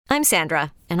I'm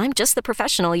Sandra, and I'm just the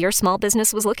professional your small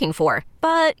business was looking for.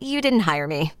 But you didn't hire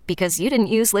me because you didn't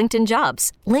use LinkedIn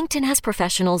Jobs. LinkedIn has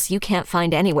professionals you can't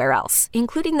find anywhere else,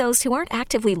 including those who aren't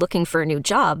actively looking for a new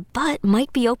job, but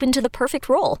might be open to the perfect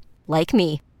role, like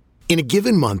me. In a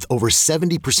given month, over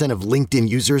 70% of LinkedIn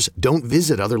users don't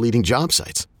visit other leading job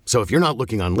sites. So if you're not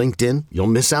looking on LinkedIn, you'll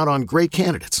miss out on great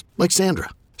candidates like Sandra.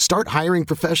 Start hiring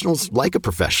professionals like a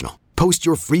professional. Post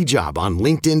your free job on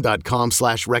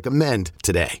linkedin.com/recommend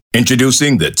today.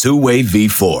 Introducing the Two-Way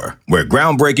V4, where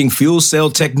groundbreaking fuel cell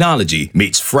technology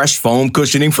meets fresh foam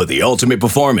cushioning for the ultimate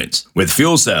performance. With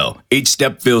fuel cell, each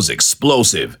step feels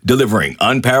explosive, delivering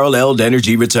unparalleled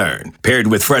energy return. Paired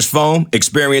with fresh foam,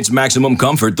 experience maximum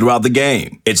comfort throughout the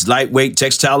game. Its lightweight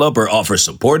textile upper offers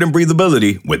support and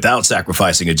breathability without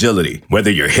sacrificing agility.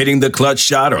 Whether you're hitting the clutch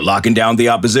shot or locking down the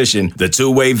opposition, the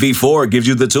Two-Way V4 gives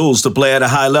you the tools to play at a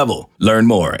high level. Learn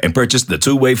more and purchase the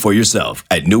Two-Way for yourself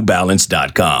at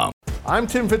newbalance.com. I'm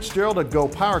Tim Fitzgerald at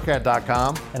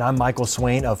GoPowerCat.com. And I'm Michael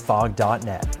Swain of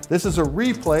Fog.net. This is a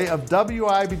replay of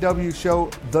WIBW show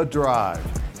The Drive.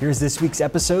 Here's this week's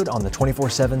episode on the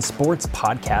 24/7 Sports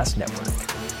Podcast Network.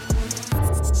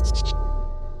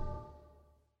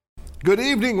 Good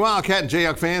evening, Wildcat and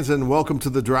Jayhawk fans, and welcome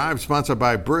to The Drive, sponsored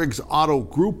by Briggs Auto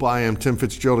Group. I am Tim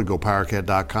Fitzgerald at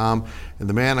GoPowerCat.com, and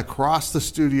the man across the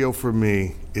studio from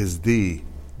me is the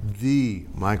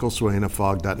Michael Swain of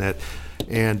Fog.net.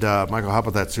 And Michael, how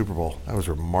about that Super Bowl? That was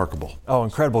remarkable. Oh,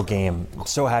 incredible game. I'm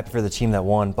so happy for the team that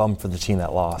won, bummed for the team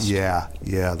that lost. Yeah.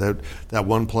 That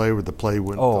one play where the play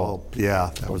went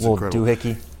that was incredible.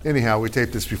 Doohickey. Anyhow, we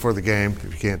taped this before the game,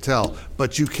 if you can't tell.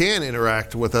 But you can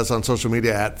interact with us on social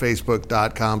media at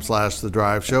facebook.com/The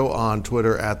Drive Show, on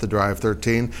Twitter at The Drive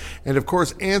 13. And, of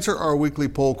course, answer our weekly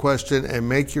poll question and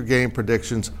make your game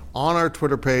predictions on our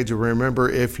Twitter page. And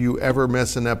remember, if you ever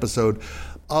miss an episode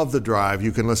of The Drive,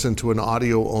 you can listen to an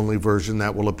audio-only version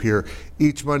that will appear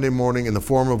each Monday morning in the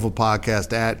form of a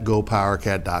podcast at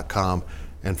GoPowerCat.com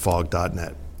and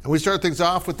Fog.net. And we start things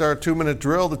off with our 2-minute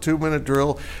drill. The 2-minute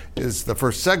drill is the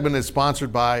first segment is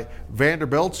sponsored by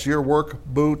Vanderbilt's Your Work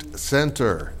Boot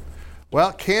Center.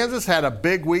 Well, Kansas had a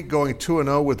big week going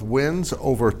 2-0 with wins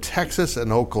over Texas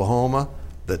and Oklahoma,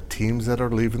 the teams that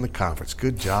are leaving the conference.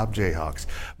 Good job, Jayhawks.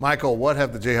 Michael, what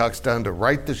have the Jayhawks done to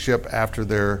right the ship after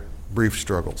their brief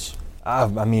struggles?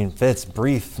 Fitz,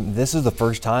 brief. This is the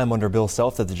first time under Bill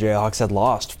Self that the Jayhawks had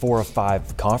lost 4 of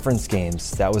 5 conference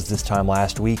games. That was this time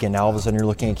last week, and now all of a sudden you're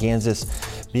looking at Kansas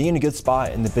being in a good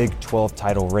spot in the Big 12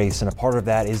 title race. And a part of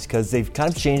that is because they've kind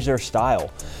of changed their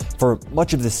style. For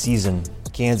much of this season,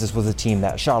 Kansas was a team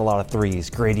that shot a lot of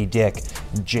threes. Grady Dick,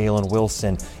 Jalen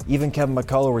Wilson, even Kevin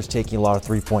McCullough was taking a lot of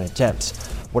three-point attempts.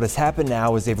 What has happened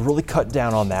now is they've really cut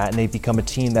down on that, and they've become a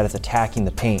team that is attacking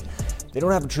the paint. They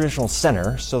don't have a traditional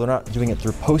center, so they're not doing it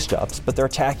through post-ups, but they're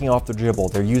attacking off the dribble.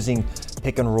 They're using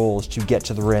pick and rolls to get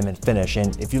to the rim and finish.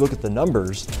 And if you look at the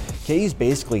numbers, KU's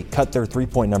basically cut their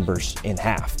three-point numbers in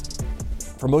half.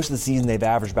 For most of the season, they've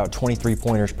averaged about 23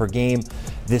 pointers per game.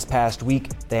 This past week,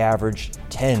 they averaged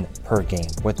 10 per game,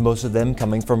 with most of them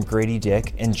coming from Grady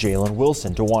Dick and Jalen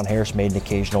Wilson. DeJuan Harris made an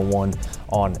occasional one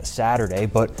on Saturday,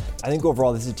 but I think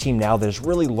overall this is a team now that is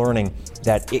really learning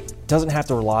that it doesn't have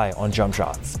to rely on jump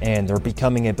shots, and they're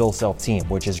becoming a Bill Self team,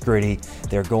 which is gritty.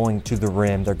 They're going to the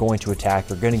rim, they're going to attack,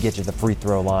 they're going to get to the free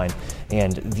throw line,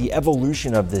 and the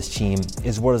evolution of this team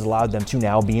is what has allowed them to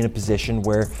now be in a position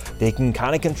where they can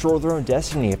kind of control their own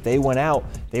destiny. If they win out,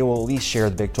 they will at least share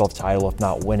the Big 12 title, if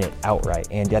not win it outright.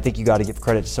 And I think you got to give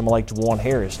credit to someone like DeJuan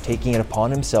Harris, taking it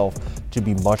upon himself to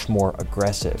be much more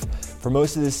aggressive. For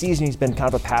most of the season, he's been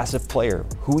kind of a passive player,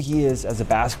 who he is as a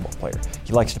basketball player.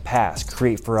 He likes to pass,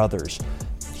 create for others.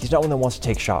 He's not one that wants to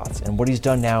take shots. And what he's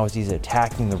done now is he's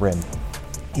attacking the rim.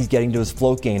 He's getting to his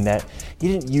float game that he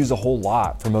didn't use a whole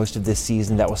lot for most of this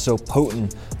season that was so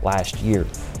potent last year.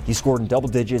 He scored in double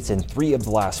digits in 3 of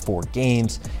the last 4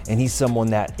 games, and he's someone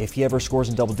that if he ever scores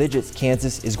in double digits,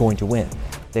 Kansas is going to win.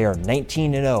 They are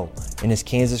 19-0 in his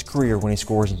Kansas career when he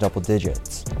scores in double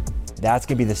digits. That's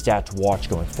going to be the stat to watch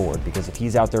going forward, because if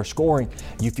he's out there scoring,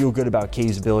 you feel good about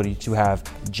KU's ability to have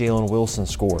Jalen Wilson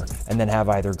score and then have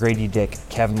either Grady Dick,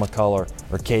 Kevin McCullough,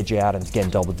 or KJ Adams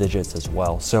getting double digits as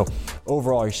well. So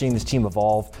overall, you're seeing this team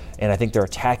evolve, and I think they're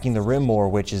attacking the rim more,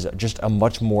 which is just a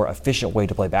much more efficient way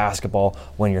to play basketball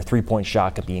when your three-point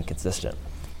shot can be inconsistent.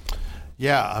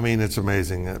 Yeah, it's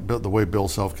amazing the way Bill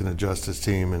Self can adjust his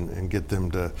team and get them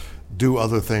to do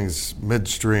other things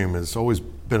midstream has always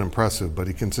been impressive, but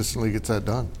he consistently gets that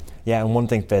done. Yeah, and one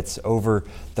thing, Fitz, over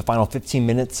the final 15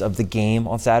 minutes of the game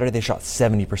on Saturday, they shot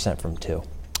 70% from 2.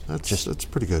 That's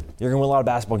pretty good. You're going to win a lot of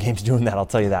basketball games doing that, I'll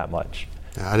tell you that much.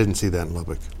 Yeah, I didn't see that in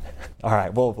Lubbock. All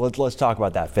right, well, let's talk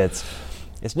about that, Fitz.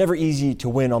 It's never easy to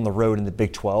win on the road in the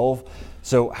Big 12.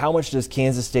 So how much does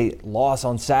Kansas State loss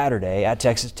on Saturday at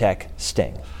Texas Tech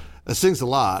sting? It stings a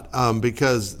lot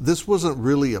because this wasn't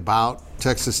really about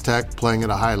Texas Tech playing at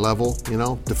a high level,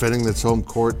 defending its home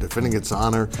court, defending its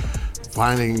honor,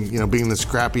 being the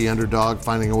scrappy underdog,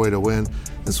 finding a way to win.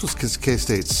 This was because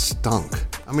K-State stunk.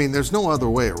 I mean, there's no other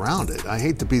way around it. I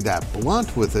hate to be that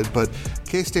blunt with it, but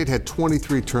K-State had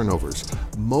 23 turnovers.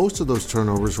 Most of those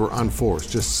turnovers were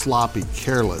unforced, just sloppy,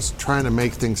 careless, trying to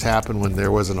make things happen when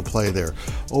there wasn't a play there,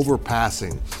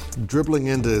 overpassing, dribbling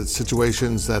into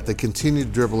situations that they continued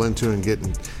to dribble into and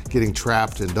getting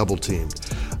trapped and double teamed.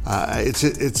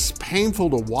 It's painful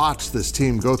to watch this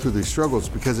team go through these struggles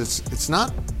because it's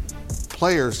not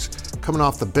players coming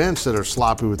off the bench that are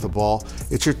sloppy with the ball.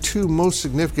 It's your two most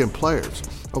significant players.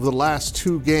 Over the last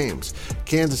 2 games,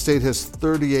 Kansas State has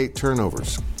 38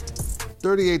 turnovers.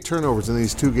 38 turnovers in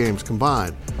these 2 games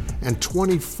combined, and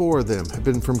 24 of them have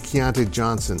been from Keontae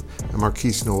Johnson and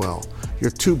Marquise Noel.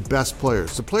 Your 2 best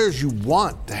players, the players you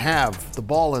want to have the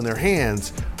ball in their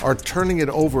hands, are turning it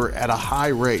over at a high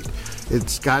rate.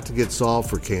 It's got to get solved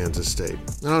for Kansas State.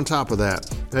 And on top of that,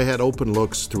 they had open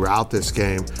looks throughout this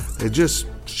game. They just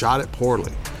shot it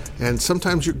poorly. And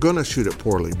sometimes you're going to shoot it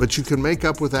poorly, but you can make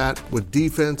up with that with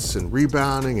defense and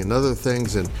rebounding and other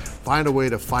things and find a way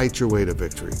to fight your way to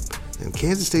victory. And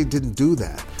Kansas State didn't do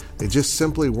that. They just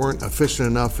simply weren't efficient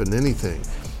enough in anything.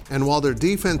 And while their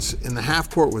defense in the half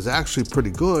court was actually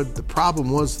pretty good, the problem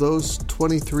was those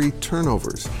 23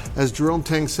 turnovers. As Jerome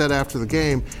Tang said after the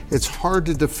game, it's hard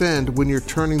to defend when you're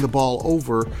turning the ball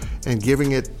over and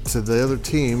giving it to the other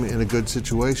team in a good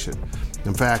situation.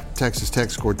 In fact, Texas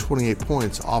Tech scored 28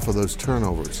 points off of those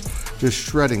turnovers, just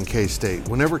shredding K-State.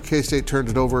 Whenever K-State turned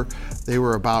it over, they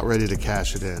were about ready to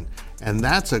cash it in. And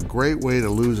that's a great way to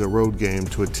lose a road game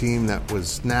to a team that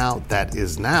is now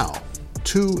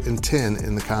 2-10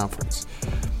 in the conference.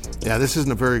 Yeah, this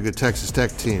isn't a very good Texas Tech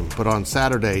team, but on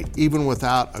Saturday, even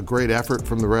without a great effort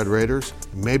from the Red Raiders,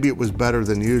 maybe it was better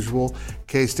than usual,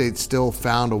 K-State still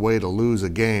found a way to lose a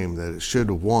game that it should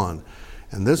have won.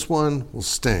 And this one will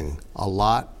sting a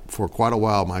lot for quite a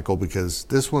while, Michael, because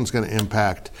this one's going to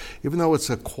impact, even though it's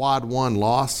a quad 1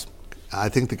 loss, I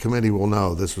think the committee will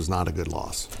know this was not a good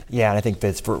loss. Yeah, and I think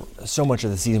Fitz, for so much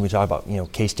of the season we talk about,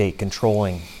 K-State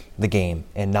controlling the game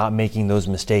and not making those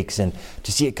mistakes, and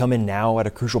to see it come in now at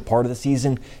a crucial part of the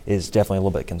season is definitely a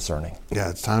little bit concerning. Yeah,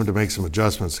 it's time to make some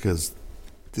adjustments because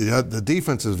the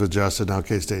defense is adjusted. Now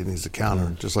K-State needs to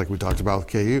counter, just like we talked about with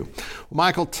KU. Well,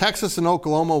 Michael, Texas and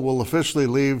Oklahoma will officially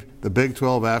leave the Big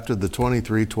 12 after the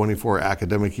 23-24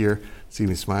 academic year. See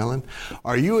me smiling?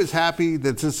 Are you as happy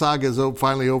that this saga is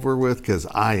finally over with? Because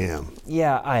I am.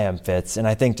 Yeah, I am, Fitz. And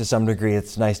I think to some degree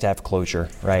it's nice to have closure,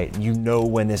 right? You know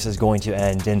when this is going to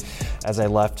end. And as I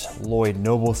left Lloyd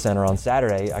Noble Center on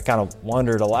Saturday, I kind of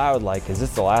wondered aloud, is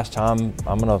this the last time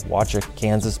I'm going to watch a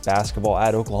Kansas basketball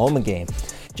at Oklahoma game?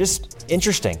 Just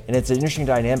interesting. And it's an interesting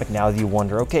dynamic now that you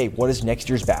wonder, okay, what is next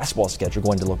year's basketball schedule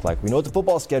going to look like? We know what the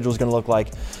football schedule is going to look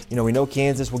like. We know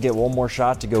Kansas will get one more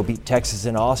shot to go beat Texas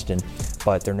in Austin,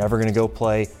 but they're never going to go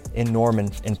play in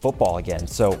Norman in football again.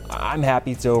 So I'm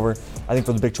happy it's over. I think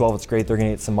for the Big 12, it's great. They're going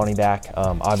to get some money back.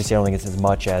 Obviously, I don't think it's as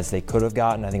much as they could have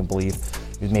gotten. I believe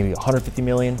it was maybe $150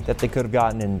 million that they could have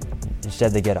gotten, and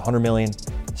instead they get $100 million.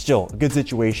 Still, a good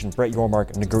situation. Brett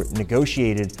Yormark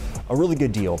negotiated a really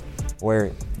good deal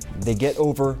where they get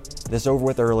this over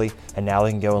with early, and now they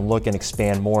can go and look and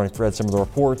expand more. And thread some of the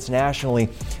reports nationally,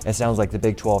 it sounds like the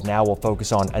Big 12 now will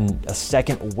focus on a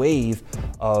second wave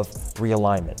of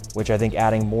realignment, which I think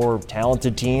adding more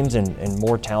talented teams and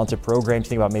more talented programs,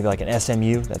 think about maybe like an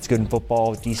SMU that's good in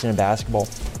football, decent in basketball,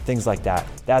 things like that.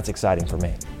 That's exciting for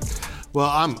me. Well,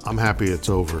 I'm happy it's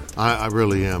over. I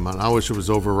really am. And I wish it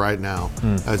was over right now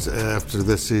after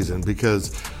this season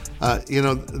because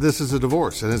this is a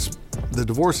divorce, and the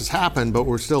divorce has happened, but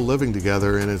we're still living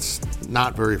together, and it's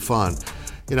not very fun.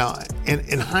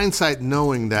 In hindsight,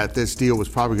 knowing that this deal was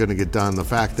probably going to get done, the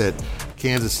fact that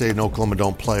Kansas State and Oklahoma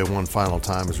don't play one final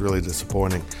time is really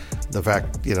disappointing. The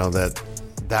fact, that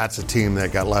that's a team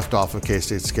that got left off of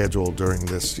K-State's schedule during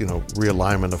this,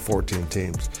 realignment of 14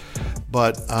 teams.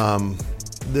 But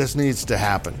this needs to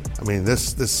happen.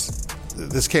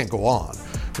 This can't go on.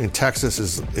 Texas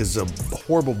is a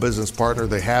horrible business partner.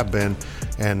 They have been,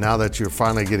 and now that you're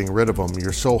finally getting rid of them,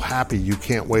 you're so happy you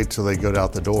can't wait till they go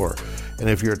out the door. And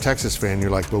if you're a Texas fan,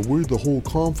 you're like, well, we're the whole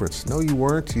conference. No, you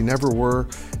weren't. You never were.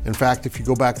 In fact, if you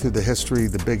go back through the history,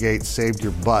 the Big 8 saved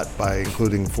your butt by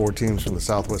including 4 teams from the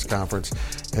Southwest Conference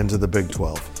into the Big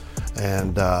 12.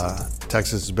 And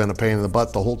Texas has been a pain in the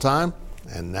butt the whole time,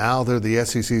 and now they're the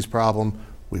SEC's problem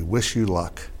We wish you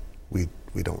luck. We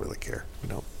don't really care.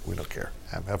 We don't care.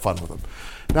 Have fun with them.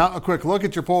 Now, a quick look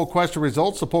at your poll question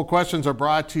results. The poll questions are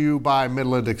brought to you by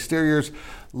Midland Exteriors.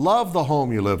 Love the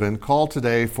home you live in. Call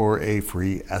today for a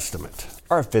free estimate.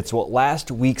 All right, Fitz, well,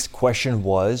 last week's question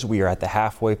was, we are at the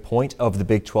halfway point of the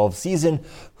Big 12 season.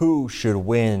 Who should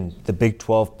win the Big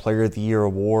 12 Player of the Year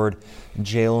award?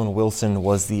 Jalen Wilson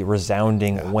was the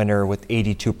resounding winner with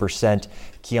 82%.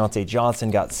 Keontae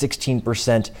Johnson got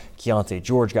 16%. Keontae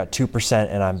George got 2%.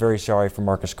 And I'm very sorry for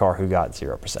Marcus Carr, who got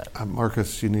 0%.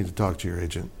 Marcus, you need to talk to your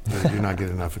agent. You're not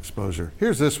getting enough exposure.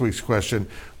 Here's this week's question.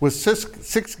 With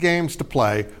six games to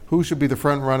play, who should be the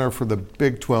front runner for the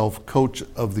Big 12 Coach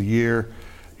of the Year?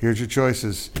 Here's your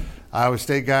choices. Iowa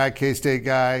State guy, K-State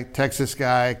guy, Texas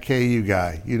guy, KU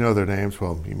guy. You know their names.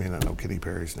 Well, you may not know Katy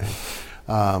Perry's name.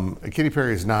 Katy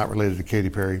Perry is not related to Katy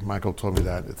Perry. Michael told me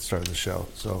that at the start of the show,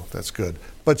 so that's good.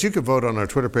 But you can vote on our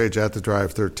Twitter page at The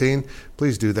Drive 13.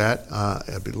 Please do that.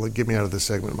 Get me out of this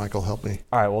segment. Michael, help me.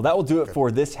 All right, well, that will do it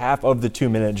for this half of the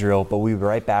 2-minute drill, but we'll be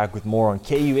right back with more on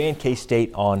KU and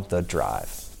K-State on The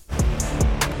Drive.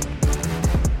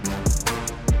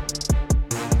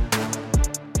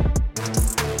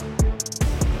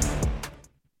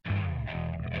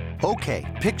 Okay,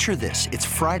 picture this. It's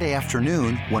Friday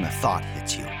afternoon when a thought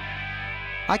hits you.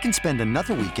 I can spend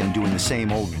another weekend doing the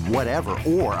same old whatever,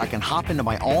 or I can hop into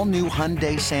my all-new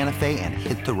Hyundai Santa Fe and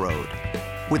hit the road.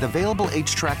 With available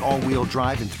H-Track all-wheel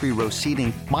drive and 3-row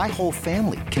seating, my whole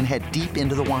family can head deep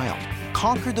into the wild.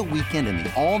 Conquer the weekend in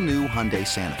the all-new Hyundai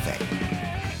Santa Fe.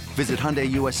 Visit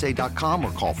HyundaiUSA.com or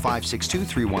call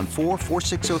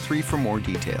 562-314-4603 for more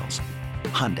details.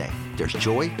 Hyundai, there's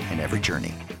joy in every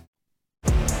journey.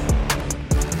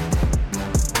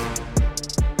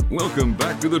 Welcome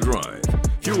back to The Drive,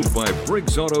 fueled by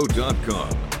BriggsAuto.com.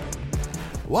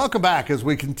 Welcome back as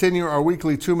we continue our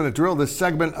weekly 2-minute drill. This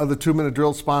segment of the 2-minute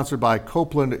drill sponsored by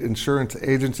Copeland Insurance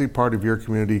Agency, part of your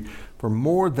community for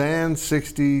more than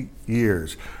 60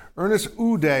 years. Ernest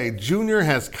Udeh Jr.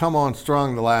 has come on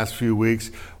strong the last few weeks.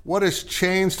 What has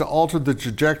changed to alter the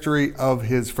trajectory of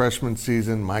his freshman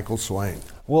season, Michael Swain?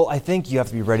 Well, I think you have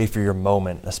to be ready for your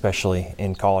moment, especially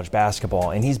in college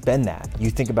basketball, and he's been that. You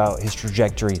think about his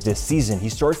trajectory this season. He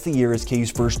starts the year as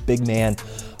KU's first big man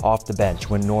off the bench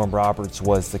when Norm Roberts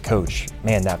was the coach.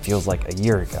 Man, that feels like a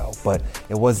year ago, but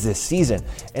it was this season.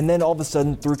 And then all of a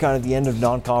sudden, through kind of the end of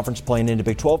non-conference play and into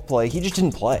Big 12 play, he just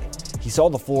didn't play. He saw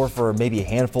the floor for maybe a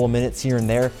handful of minutes here and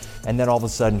there, and then all of a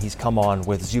sudden he's come on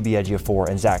with Zuby Ejiofor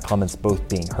and Zach Clements both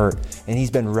being hurt, and he's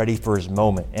been ready for his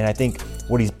moment. And I think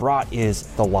what he's brought is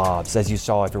the lobs, as you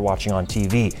saw if you're watching on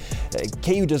TV.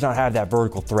 KU does not have that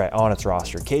vertical threat on its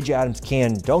roster. KJ Adams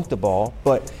can dunk the ball,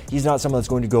 but he's not someone that's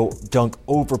going to go dunk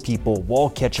over people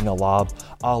while catching a lob,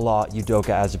 a la Udoka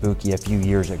Azubuike a few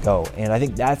years ago. And I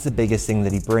think that's the biggest thing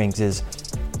that he brings is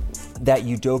that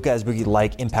Udoka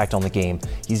Azubuike-like impact on the game.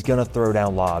 He's going to throw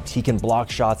down lobs. He can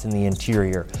block shots in the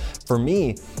interior. For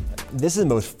me, this is the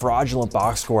most fraudulent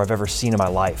box score I've ever seen in my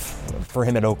life for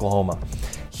him at Oklahoma.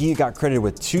 He got credited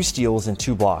with 2 steals and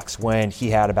 2 blocks when he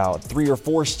had about 3 or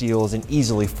 4 steals and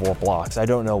easily 4 blocks. I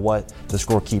don't know what the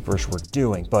scorekeepers were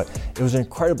doing, but it was an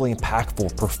incredibly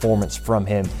impactful performance from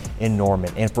him in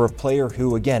Norman. And for a player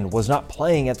who, again, was not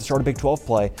playing at the start of Big 12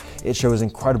 play, it shows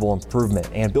incredible improvement.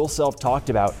 And Bill Self talked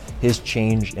about his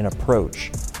change in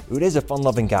approach. Udeh's a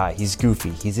fun-loving guy. He's goofy.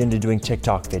 He's into doing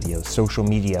TikTok videos, social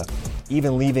media.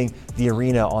 Even leaving the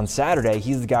arena on Saturday,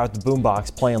 he's the guy with the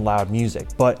boombox playing loud music.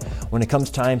 But when it comes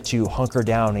time to hunker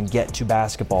down and get to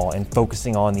basketball and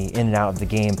focusing on the in and out of the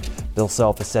game, Bill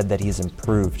Self has said that he's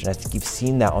improved. And I think you've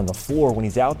seen that on the floor when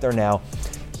he's out there now.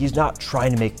 He's not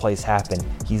trying to make plays happen.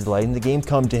 He's letting the game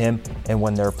come to him, and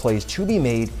when there are plays to be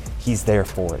made, he's there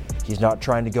for it. He's not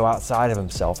trying to go outside of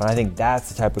himself. And I think that's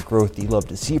the type of growth that you love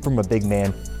to see from a big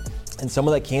man. And some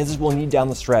of that Kansas will need down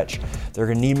the stretch. They're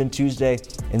going to need him in Tuesday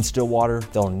in Stillwater.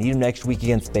 They'll need him next week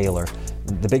against Baylor.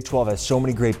 The Big 12 has so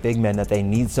many great big men that they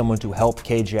need someone to help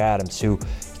KJ Adams, who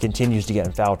continues to get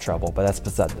in foul trouble, but that's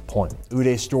beside the point.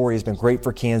 Udeh's story has been great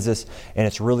for Kansas, and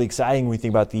it's really exciting when you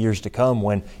think about the years to come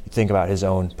when you think about his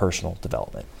own personal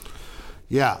development.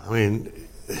 Yeah, I mean,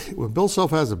 when Bill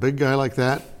Self has a big guy like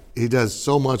that, he does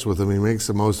so much with him. He makes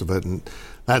the most of it, and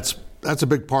that's a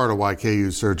big part of why KU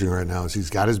is surging right now, is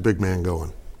he's got his big man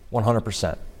going.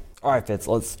 100%. All right, Fitz,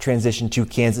 let's transition to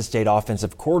Kansas State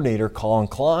offensive coordinator Colin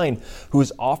Klein, who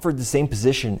was offered the same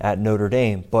position at Notre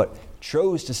Dame, but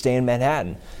chose to stay in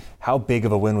Manhattan. How big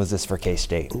of a win was this for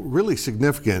K-State? Really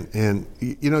significant. And,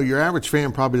 you know, your average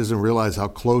fan probably doesn't realize how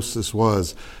close this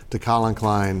was to Colin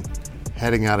Klein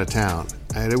heading out of town.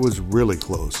 And it was really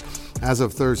close as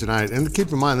of Thursday night. And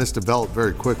keep in mind, this developed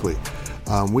very quickly.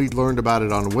 We learned about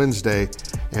it on Wednesday,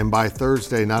 and by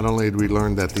Thursday, not only did we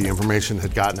learn that the information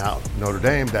had gotten out of Notre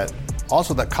Dame, that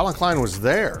also that Collin Klein was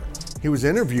there. He was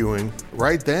interviewing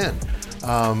right then.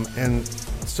 And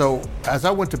so as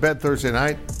I went to bed Thursday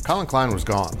night, Collin Klein was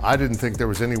gone. I didn't think there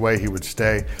was any way he would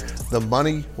stay. The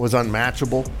money was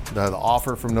unmatchable. The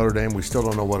offer from Notre Dame, we still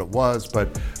don't know what it was,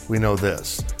 but we know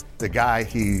this. The guy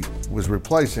he was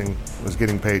replacing was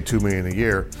getting paid $2 million a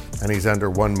year, and he's under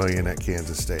 $1 million at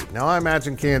Kansas State. Now, I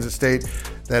imagine Kansas State,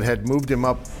 that had moved him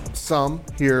up some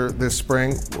here this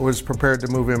spring, was prepared to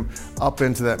move him up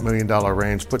into that $1 million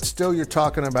range. But still, you're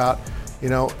talking about,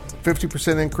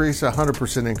 50% increase,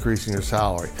 100% increase in your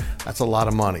salary. That's a lot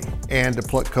of money. And to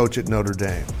coach at Notre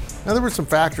Dame. Now, there were some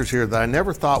factors here that I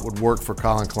never thought would work for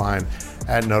Collin Klein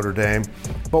at Notre Dame,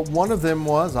 but one of them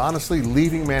was, honestly,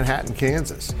 leaving Manhattan,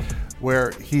 Kansas,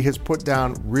 where he has put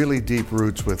down really deep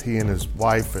roots with he and his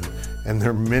wife and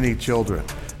their many children.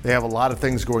 They have a lot of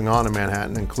things going on in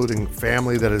Manhattan, including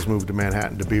family that has moved to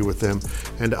Manhattan to be with them.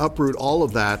 And to uproot all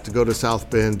of that to go to South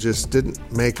Bend just didn't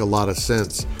make a lot of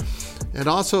sense. And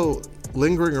also,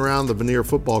 lingering around the Vanier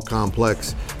football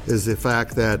complex is the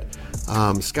fact that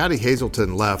Scotty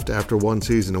Hazelton left after one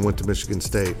season and went to Michigan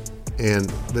State. And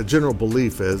the general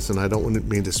belief is, and I don't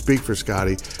mean to speak for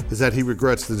Scotty, is that he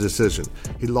regrets the decision.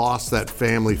 He lost that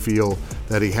family feel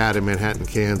that he had in Manhattan,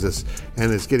 Kansas,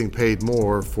 and is getting paid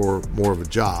more for more of a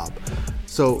job.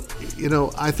 So,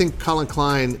 I think Collin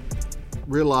Klein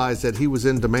realized that he was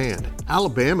in demand.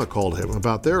 Alabama called him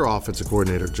about their offensive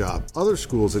coordinator job. Other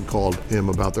schools had called him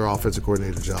about their offensive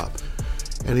coordinator job.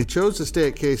 And he chose to stay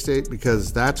at K-State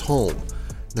because that's home.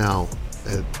 Now,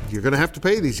 you're going to have to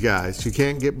pay these guys. You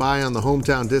can't get by on the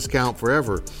hometown discount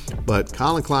forever. But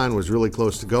Collin Klein was really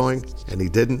close to going, and he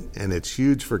didn't. And it's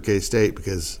huge for K-State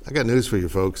because I got news for you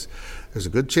folks. There's a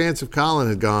good chance if Collin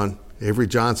had gone, Avery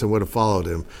Johnson would have followed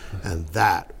him, and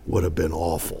that would have been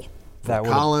awful for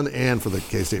Collin and for the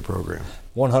K-State program.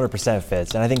 100%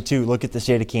 fits. And I think, too, look at the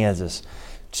state of Kansas.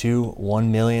 2 $1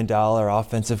 million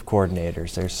offensive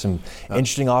coordinators. There's some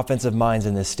interesting offensive minds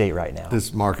in this state right now.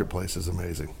 This marketplace is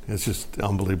amazing. It's just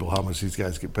unbelievable how much these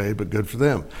guys get paid, but good for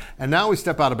them. And now we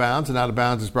step out of bounds, and Out of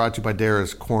Bounds is brought to you by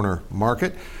Dara's Corner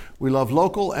Market. We love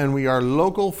local, and we are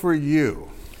local for you.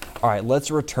 All right, let's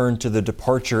return to the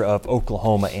departure of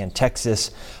Oklahoma and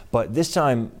Texas. But this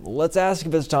time, let's ask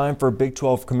if it's time for Big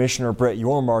 12 Commissioner Brett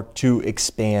Yormark to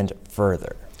expand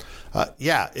further.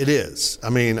 Yeah, it is. I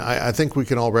mean, I think we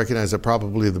can all recognize that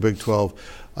probably the Big 12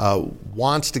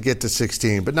 wants to get to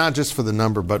 16, but not just for the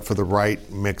number, but for the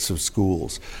right mix of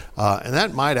schools. And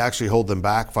that might actually hold them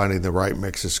back, finding the right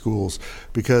mix of schools,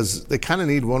 because they kind of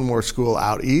need one more school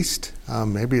out east.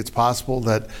 Maybe it's possible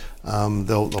that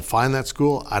they'll find that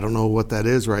school. I don't know what that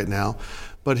is right now.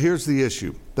 But here's the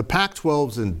issue. The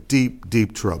Pac-12's in deep,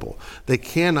 deep trouble. They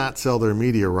cannot sell their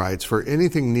media rights for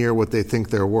anything near what they think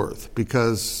they're worth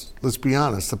because, let's be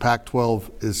honest, the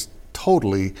Pac-12 is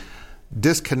totally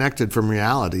disconnected from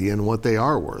reality and what they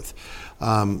are worth.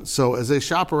 So as they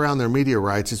shop around their media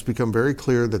rights, it's become very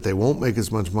clear that they won't make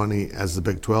as much money as the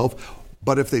Big 12.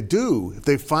 But if they do, if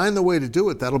they find the way to do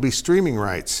it, that'll be streaming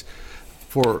rights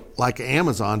for like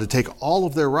Amazon to take all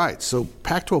of their rights. So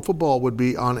Pac-12 football would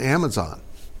be on Amazon.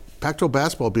 Pac-12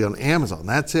 basketball will be on Amazon.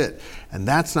 That's it. And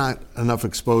that's not enough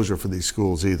exposure for these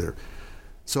schools either.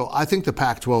 So I think the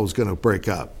Pac-12 is going to break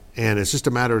up. And it's just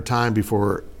a matter of time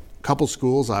before a couple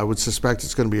schools, I would suspect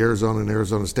it's going to be Arizona and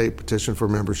Arizona State, petition for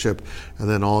membership, and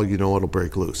then it'll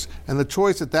break loose. And the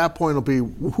choice at that point will be,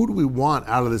 who do we want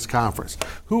out of this conference?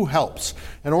 Who helps?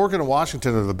 And Oregon and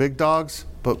Washington are the big dogs,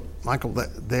 but Michael,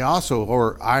 they also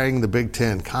are eyeing the Big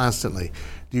Ten constantly.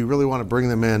 Do you really want to bring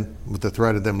them in with the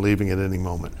threat of them leaving at any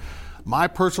moment? My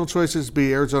personal choices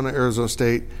be Arizona, Arizona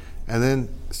State, and then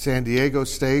San Diego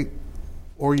State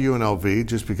or UNLV,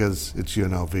 just because it's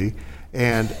UNLV,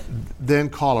 and then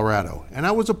Colorado. And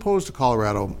I was opposed to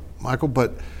Colorado, Michael,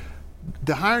 but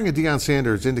the hiring of Deion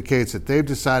Sanders indicates that they've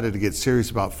decided to get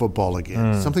serious about football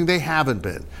again, something they haven't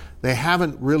been. They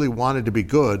haven't really wanted to be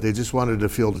good. They just wanted to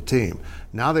field a team.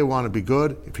 Now they want to be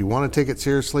good. If you want to take it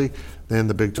seriously, then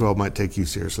the Big 12 might take you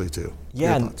seriously too.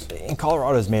 Yeah, and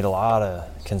Colorado's made a lot of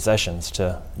concessions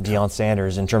to Deion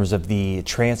Sanders in terms of the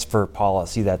transfer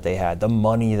policy that they had, the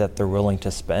money that they're willing to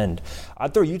spend.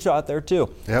 I'd throw Utah out there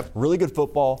too. Yep. Really good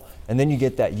football, and then you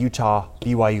get that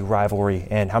Utah-BYU rivalry.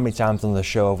 And how many times on the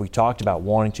show have we talked about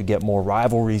wanting to get more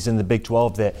rivalries in the Big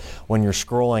 12 that when you're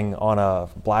scrolling on a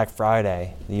Black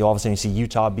Friday, you all of a sudden you see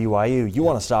Utah-BYU, you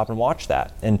want to stop and watch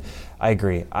that. And I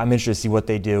agree. I'm interested to see what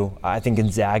they do. I think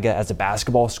Gonzaga as a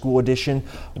basketball school edition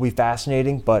will be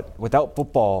fascinating, but without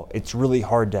football, it's really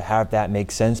hard to have that make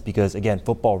sense because, again,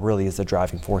 football really is the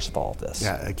driving force of all of this.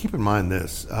 Yeah, keep in mind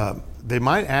this. They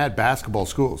might add basketball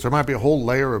schools. There might be a whole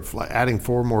layer of adding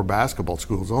 4 more basketball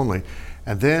schools only.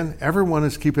 And then everyone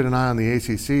is keeping an eye on the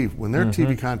ACC. When their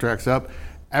TV contract's up,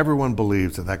 everyone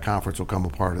believes that conference will come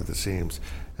apart at the seams.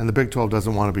 And the Big 12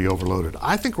 doesn't want to be overloaded.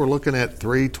 I think we're looking at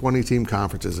 3 20-team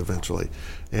conferences eventually.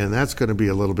 And that's going to be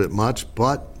a little bit much,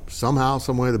 but somehow,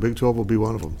 some way, the Big 12 will be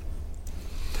one of them.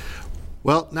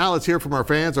 Well, now let's hear from our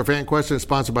fans. Our fan question is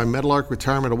sponsored by Meadowlark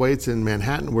Retirement Awaits in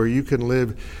Manhattan, where you can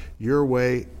live your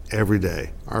way every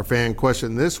day. Our fan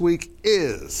question this week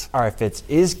is... All right, Fitz,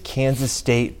 is Kansas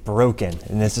State broken?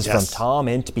 And this is from Tom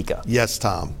in Topeka. Yes,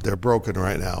 Tom. They're broken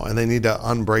right now, and they need to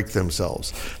unbreak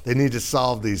themselves. They need to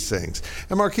solve these things.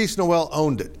 And Marquise Noel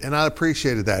owned it, and I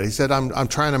appreciated that. He said, I'm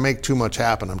trying to make too much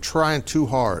happen. I'm trying too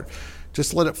hard.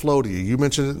 Just let it flow to you. You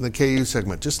mentioned it in the KU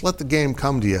segment. Just let the game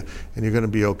come to you, and you're going to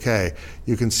be okay.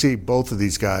 You can see both of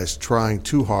these guys trying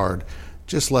too hard.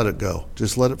 Just let it go.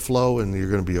 Just let it flow, and you're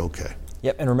going to be okay.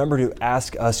 Yep, and remember to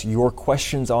ask us your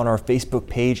questions on our Facebook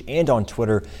page and on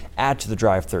Twitter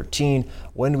 @TheDrive13.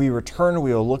 When we return,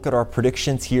 we will look at our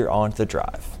predictions here on The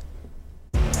Drive.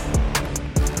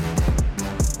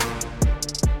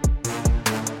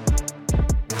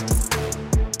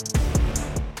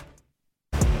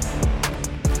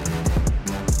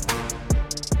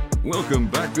 Welcome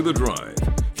back to The Drive,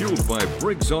 fueled by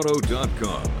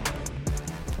BriggsAuto.com.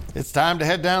 It's time to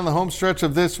head down the home stretch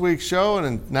of this week's show,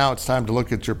 and now it's time to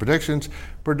look at your predictions.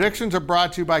 Predictions are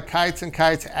brought to you by Kites and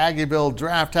Kites Aggieville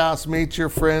Draft House. Meet your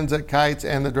friends at Kites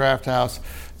and the Draft House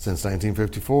since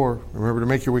 1954. Remember to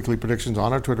make your weekly predictions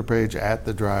on our Twitter page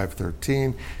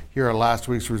 @TheDrive13. Here are last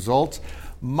week's results.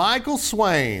 Michael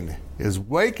Swain is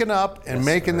waking up and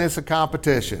making this a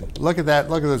competition. Look at that.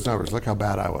 Look at those numbers. Look how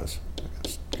bad I was.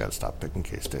 Got to stop picking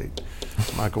K-State.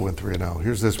 Michael went 3-0.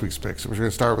 Here's this week's picks. We're going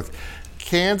to start with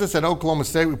Kansas at Oklahoma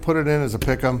State. We put it in as a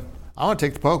pick 'em. I want to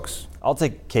take the Pokes. I'll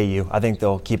take KU. I think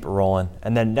they'll keep it rolling.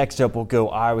 And then next up, we'll go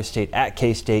Iowa State at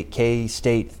K-State.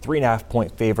 K-State,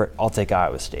 3.5-point favorite. I'll take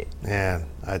Iowa State. Man,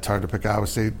 it's hard to pick Iowa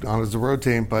State on as a road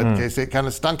team, but K-State kind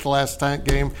of stunk the last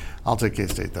game. I'll take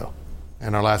K-State, though.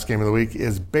 And our last game of the week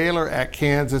is Baylor at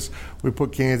Kansas. We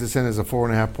put Kansas in as a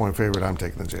 4.5-point favorite. I'm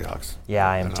taking the Jayhawks. Yeah,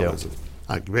 I am too.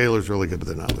 Baylor's really good, but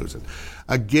they're not losing.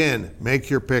 Again, make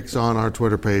your picks on our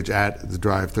Twitter page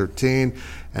 @TheDrive13.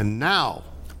 And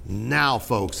now,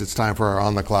 folks, it's time for our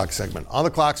On the Clock segment. On the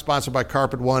Clock, sponsored by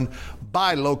Carpet One.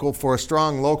 Buy local for a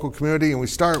strong local community. And we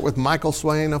start with Michael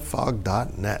Swain of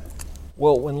Fog.net.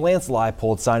 Well, when Lance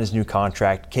Leipold signed his new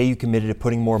contract, KU committed to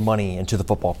putting more money into the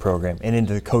football program and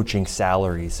into the coaching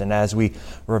salaries. And as we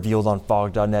revealed on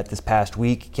Fog.net this past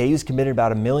week, KU's committed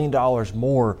about $1 million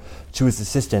more to its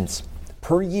assistants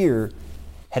per year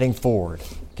heading forward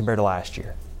compared to last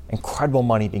year. Incredible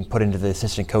money being put into the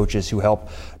assistant coaches who help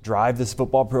drive this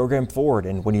football program forward.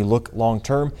 And when you look long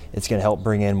term, it's going to help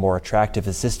bring in more attractive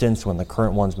assistants when the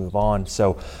current ones move on.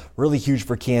 So really huge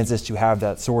for Kansas to have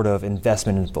that sort of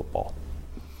investment in football.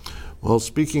 Well,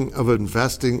 speaking of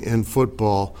investing in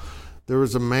football, there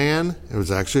was a man, it was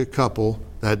actually a couple,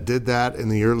 that did that in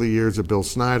the early years of Bill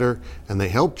Snyder, and they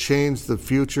helped change the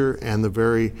future and the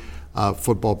very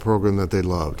football program that they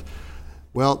loved.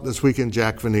 Well, this weekend,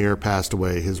 Jack Vanier passed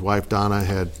away. His wife, Donna,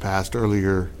 had passed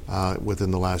earlier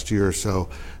within the last year or so.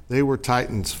 They were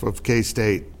titans of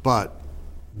K-State, but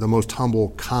the most humble,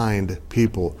 kind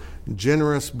people,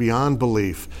 generous beyond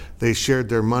belief. They shared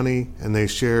their money and they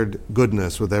shared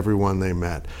goodness with everyone they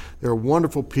met. They're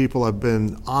wonderful people. I've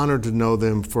been honored to know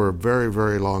them for a very,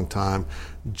 very long time.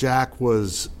 Jack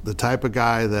was the type of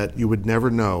guy that you would never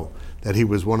know that he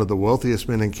was one of the wealthiest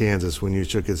men in Kansas when you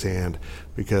shook his hand,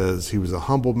 because he was a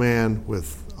humble man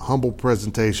with humble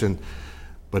presentation,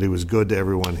 but he was good to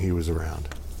everyone he was around.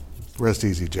 Rest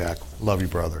easy, Jack. Love you,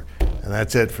 brother. And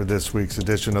that's it for this week's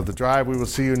edition of The Drive. We will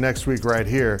see you next week right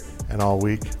here and all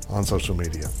week on social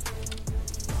media.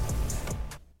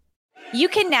 You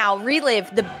can now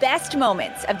relive the best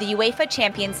moments of the UEFA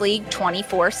Champions League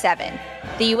 24/7.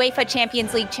 The UEFA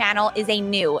Champions League channel is a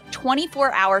new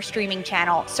 24-hour streaming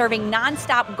channel serving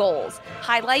non-stop goals,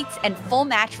 highlights, and full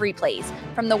match replays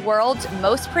from the world's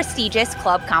most prestigious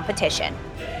club competition.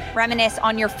 Reminisce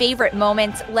on your favorite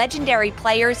moments, legendary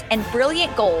players, and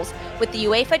brilliant goals with the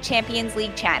UEFA Champions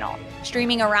League channel,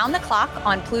 streaming around the clock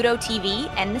on Pluto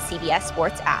TV and the CBS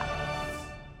Sports app.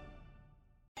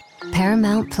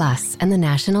 Paramount Plus and the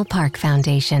National Park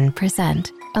Foundation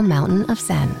present A Mountain of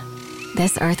Zen.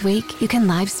 This Earth Week, you can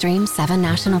live stream 7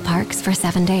 national parks for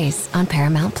 7 days on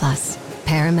Paramount Plus.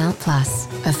 Paramount Plus,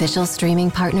 official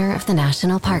streaming partner of the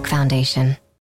National Park Foundation.